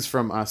plagues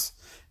from us.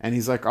 And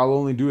he's like, I'll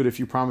only do it if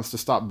you promise to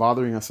stop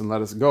bothering us and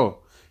let us go.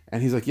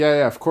 And he's like,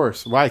 yeah, of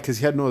course. Why? Because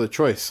he had no other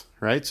choice,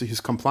 right? So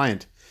he's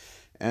compliant.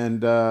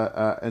 And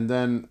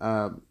then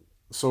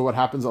so what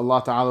happens?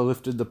 Allah Ta'ala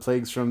lifted the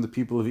plagues from the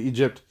people of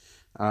Egypt,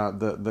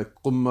 the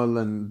qummal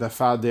and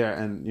dafadi'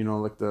 and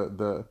like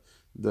the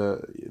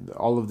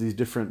all of these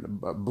different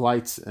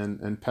blights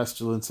and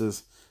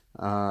pestilences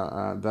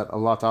that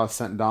Allah Ta'ala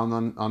sent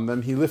down on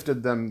them. He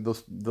lifted them,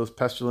 those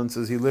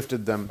pestilences, he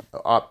lifted them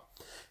up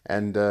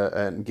and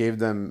gave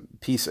them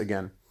peace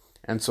again.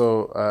 And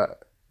so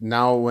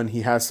now when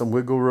he has some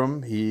wiggle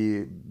room,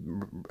 he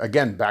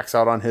again backs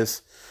out on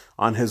his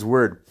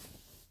word.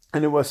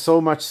 And it was so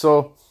much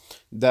so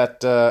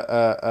that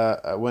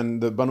when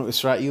the Banu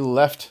Israel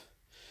left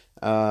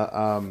left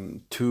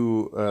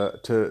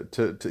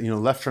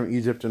from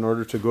Egypt in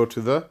order to go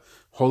to the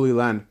Holy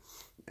Land,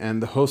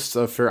 and the hosts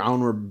of Fir'aun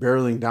were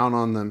barreling down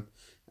on them,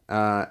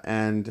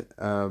 and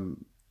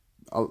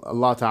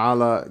Allah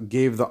Ta'ala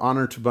gave the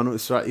honor to Banu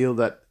Israel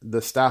that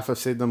the staff of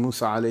Sayyidina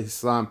Musa alayhi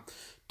salam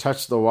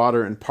touched the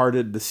water and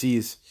parted the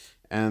seas,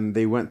 and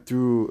they went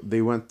through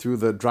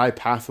the dry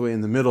pathway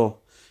in the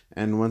middle.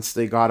 And once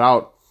they got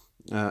out,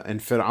 and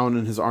Fir'aun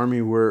and his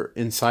army were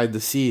inside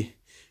the sea,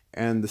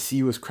 and the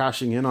sea was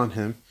crashing in on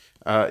him,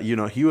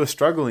 he was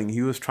struggling.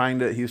 He was trying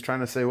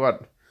to say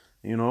what?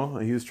 He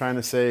was trying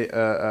to say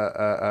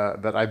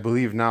that I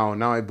believe now.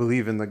 Now I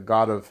believe in the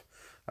God of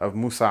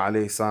Musa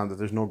alayhi salam, that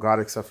there's no God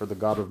except for the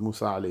God of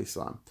Musa alayhi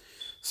salam.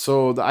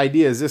 So the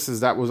idea is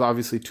that was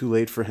obviously too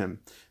late for him.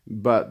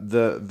 But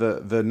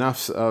the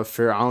nafs of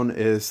Fir'aun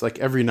is like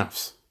every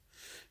nafs,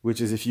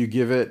 which is if you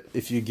give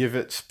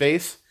it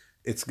space,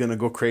 it's gonna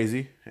go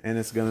crazy and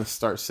it's gonna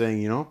start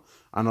saying,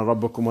 Ana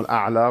rabbukum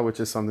al-a'la, which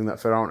is something that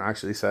Fir'aun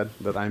actually said,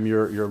 that I'm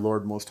your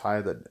Lord Most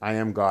High, that I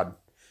am God.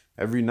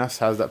 Every nafs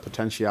has that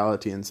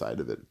potentiality inside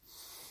of it.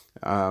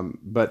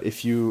 But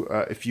if you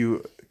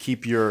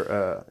keep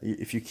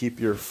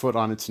your foot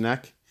on its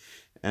neck,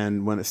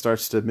 and when it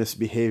starts to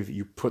misbehave,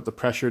 you put the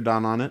pressure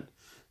down on it,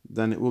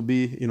 then it will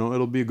be,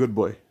 it'll be a good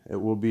boy.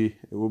 It will be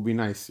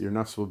nice. Your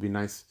nafs will be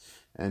nice,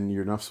 and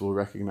your nafs will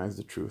recognize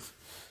the truth.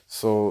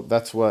 So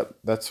that's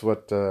what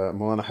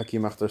Maulana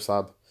Hakim Akhtar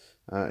Saab,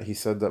 he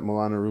said that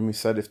Maulana Rumi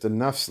said, if the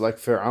nafs like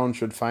Fir'aun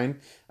should find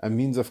a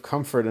means of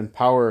comfort and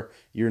power,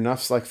 your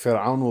nafs like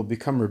Fir'aun will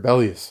become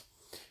rebellious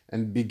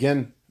and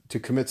begin to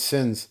commit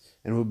sins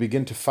and will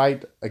begin to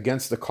fight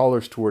against the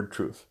callers toward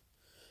truth.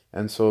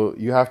 And so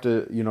you have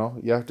to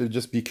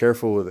just be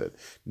careful with it.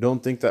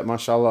 Don't think that,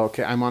 mashallah,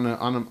 okay, I'm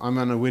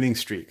on a winning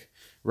streak.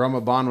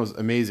 Ramadan was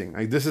amazing.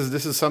 Like this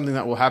is something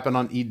that will happen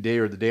on Eid day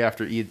or the day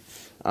after Eid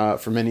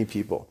for many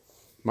people.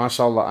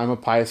 Mashallah, I'm a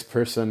pious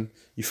person.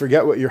 You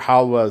forget what your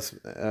hal was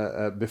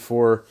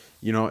before,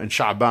 in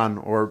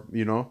Sha'ban, or,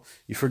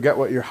 you forget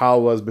what your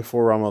hal was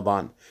before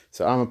Ramadan.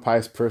 So I'm a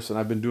pious person.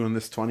 I've been doing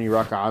this 20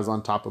 rak'ahs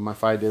on top of my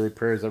 5 daily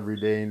prayers every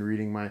day and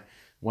reading my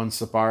one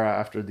sapara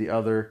after the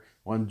other,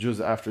 one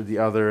juz after the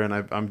other. And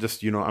I'm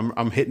just,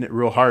 I'm hitting it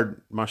real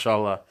hard,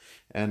 mashallah.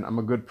 And I'm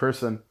a good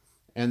person.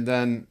 And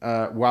then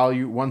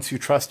once you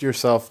trust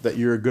yourself that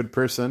you're a good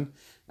person,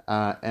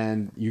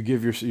 and you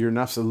give your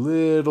nafs a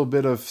little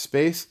bit of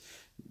space,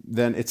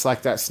 then it's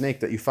like that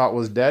snake that you thought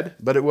was dead,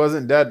 but it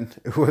wasn't dead.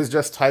 It was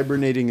just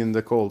hibernating in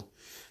the cold.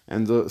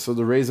 And so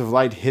the rays of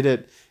light hit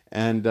it,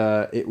 and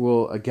it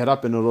will get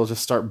up and it'll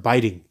just start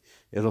biting.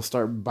 It'll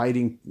start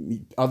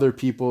biting other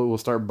people. It will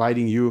start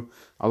biting you.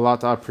 Allah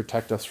Ta'ala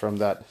protect us from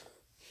that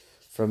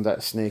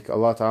snake.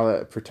 Allah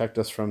Ta'ala protect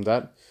us from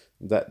that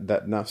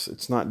nafs.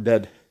 It's not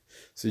dead.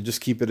 So you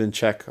just keep it in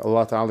check.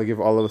 Allah Ta'ala give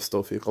all of us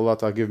tawfiq. Allah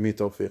Ta'ala give me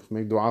tawfiq.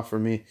 Make dua for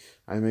me.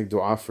 I make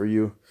dua for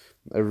you.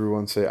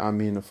 Everyone say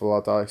Ameen. If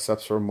Allah Ta'ala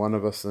accepts from one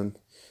of us, then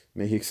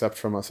may He accept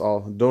from us all.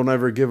 Don't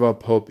ever give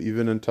up hope,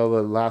 even until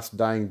the last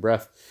dying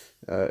breath.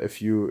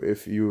 If you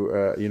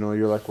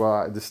you're like,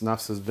 well, this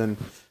nafs has been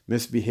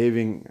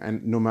misbehaving,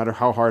 and no matter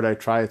how hard I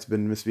try, it's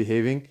been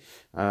misbehaving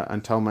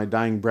until my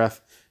dying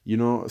breath.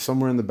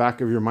 Somewhere in the back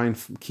of your mind,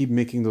 keep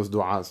making those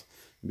du'as.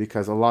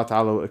 Because Allah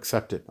Ta'ala will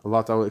accept it.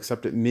 Allah Ta'ala will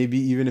accept it. Maybe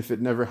even if it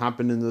never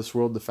happened in this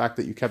world, the fact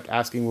that you kept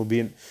asking will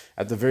be,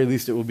 at the very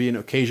least, it will be an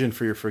occasion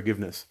for your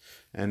forgiveness.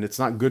 And it's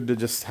not good to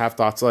just have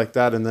thoughts like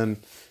that and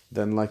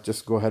then like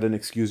just go ahead and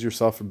excuse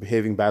yourself for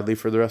behaving badly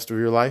for the rest of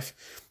your life.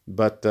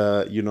 but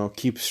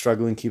keep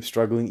struggling,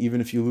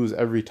 even if you lose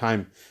every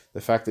time.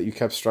 The fact that you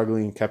kept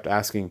struggling and kept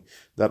asking,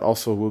 that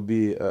also will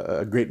be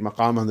a great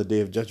maqam on the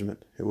Day of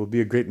Judgment. It will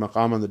be a great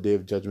maqam on the Day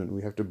of Judgment.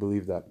 We have to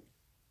believe that.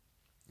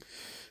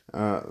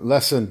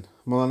 Lesson.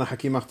 Maulana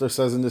Hakim Akhtar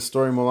says in this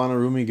story, Maulana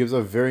Rumi gives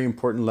a very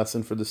important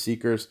lesson for the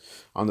seekers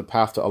on the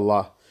path to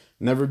Allah.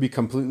 Never be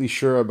completely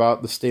sure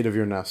about the state of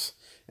your nafs.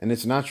 In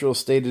its natural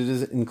state, it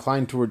is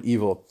inclined toward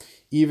evil.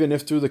 Even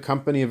if through the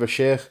company of a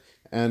shaykh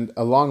and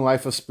a long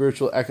life of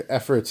spiritual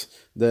efforts,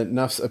 the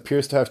nafs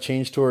appears to have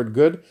changed toward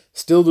good,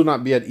 still do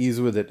not be at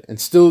ease with it,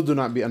 and still do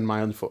not be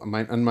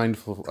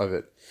unmindful of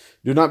it.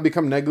 Do not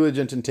become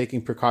negligent in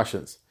taking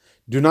precautions.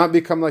 Do not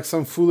become like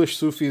some foolish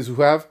Sufis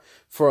who have,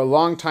 for a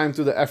long time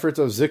through the efforts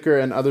of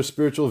zikr and other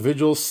spiritual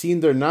vigils,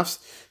 seen their nafs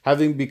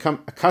having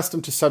become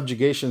accustomed to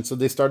subjugation, so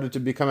they started to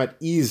become at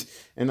ease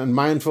and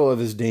unmindful of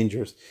its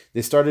dangers.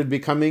 They started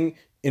becoming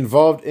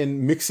involved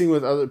in mixing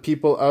with other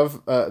people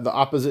of the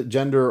opposite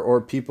gender or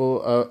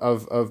people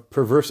of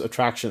perverse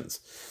attractions.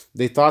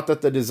 They thought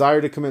that the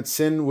desire to commit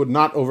sin would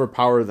not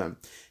overpower them.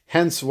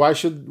 Hence, why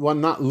should one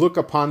not look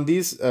upon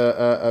these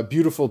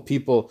beautiful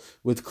people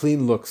with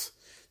clean looks?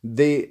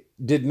 They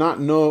did not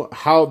know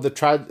how the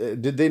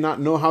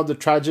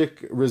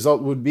tragic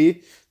result would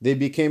be. They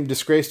became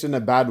disgraced in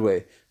a bad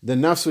way. The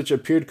nafs which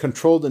appeared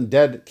controlled and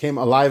dead came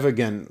alive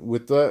again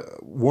with the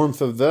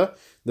warmth of the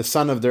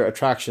sun of their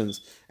attractions.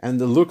 And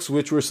the looks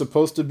which were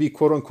supposed to be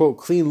quote-unquote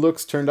clean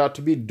looks turned out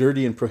to be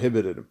dirty and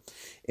prohibited.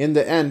 In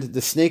the end,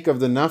 the snake of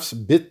the nafs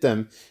bit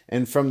them,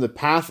 and from the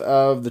path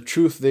of the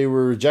truth they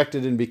were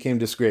rejected and became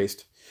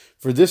disgraced.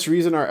 For this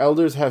reason, our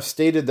elders have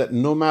stated that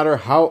no matter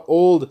how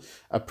old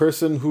a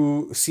person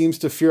who seems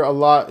to fear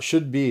Allah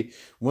should be,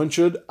 one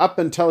should, up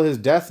until his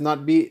death,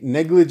 not be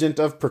negligent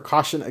of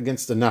precaution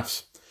against the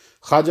nafs.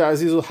 Khaja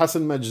Azizul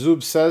Hasan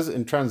Majzub says,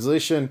 in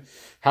translation,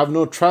 have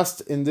no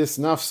trust in this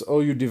nafs, O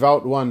you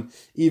devout one.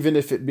 Negligent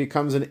of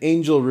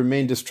it,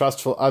 remain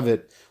distrustful of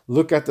it.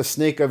 Look at the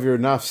snake of your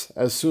nafs.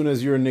 As soon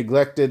as you are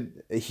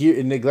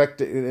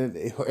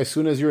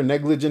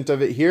negligent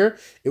of it here,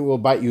 it will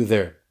bite you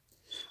there.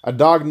 A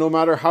dog, no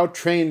matter how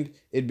trained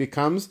it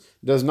becomes,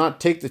 does not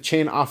take the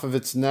chain off of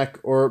its neck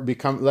or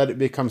let it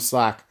become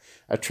slack.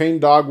 A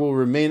trained dog will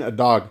remain a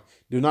dog.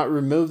 Do not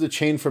remove the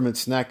chain from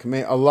its neck.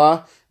 May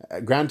Allah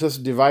grant us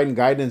divine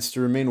guidance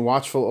to remain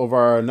watchful over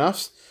our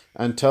nafs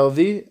until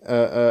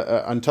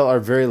our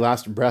very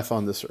last breath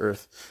on this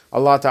earth.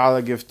 Allah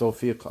Ta'ala give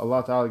tawfiq.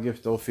 Allah Ta'ala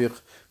give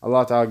tawfiq.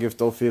 Allah Ta'ala give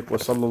tawfiq. Wa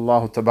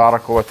sallallahu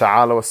tabaraka wa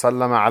ta'ala wa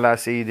sallama ala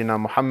Sayyidina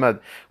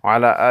Muhammad wa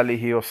ala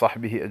alihi wa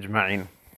sahbihi ajma'in.